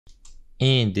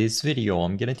In this video,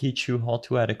 I'm gonna teach you how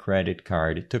to add a credit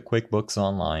card to QuickBooks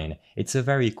Online. It's a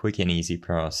very quick and easy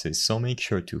process, so make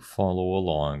sure to follow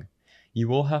along. You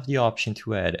will have the option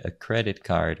to add a credit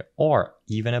card or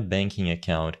even a banking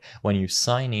account when you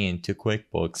sign in to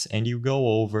QuickBooks and you go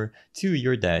over to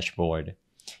your dashboard.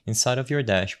 Inside of your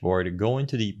dashboard, go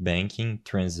into the Banking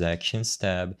Transactions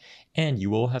tab and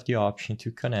you will have the option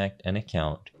to connect an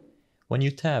account. When you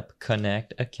tap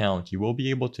Connect Account, you will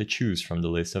be able to choose from the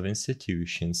list of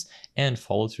institutions and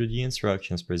follow through the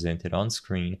instructions presented on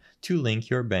screen to link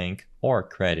your bank or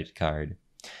credit card.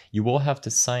 You will have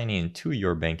to sign in to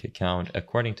your bank account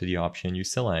according to the option you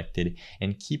selected,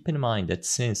 and keep in mind that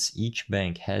since each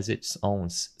bank has its own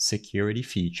security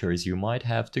features, you might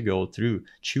have to go through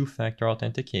two-factor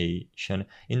authentication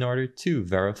in order to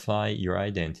verify your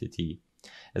identity.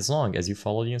 As long as you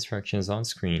follow the instructions on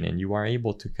screen and you are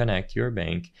able to connect your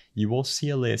bank, you will see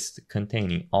a list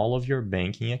containing all of your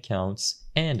banking accounts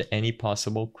and any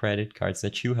possible credit cards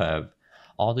that you have.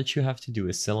 All that you have to do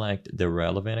is select the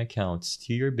relevant accounts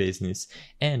to your business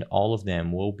and all of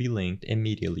them will be linked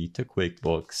immediately to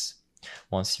QuickBooks.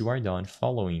 Once you are done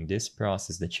following this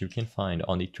process that you can find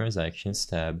on the Transactions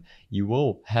tab, you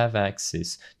will have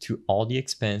access to all the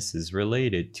expenses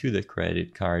related to the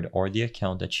credit card or the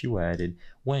account that you added.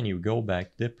 When you go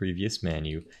back to the previous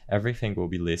menu, everything will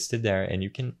be listed there and you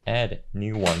can add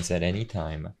new ones at any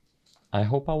time. I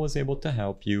hope I was able to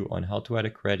help you on how to add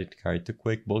a credit card to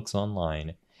QuickBooks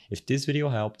Online. If this video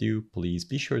helped you, please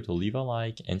be sure to leave a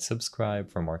like and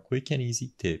subscribe for more quick and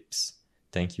easy tips.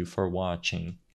 Thank you for watching.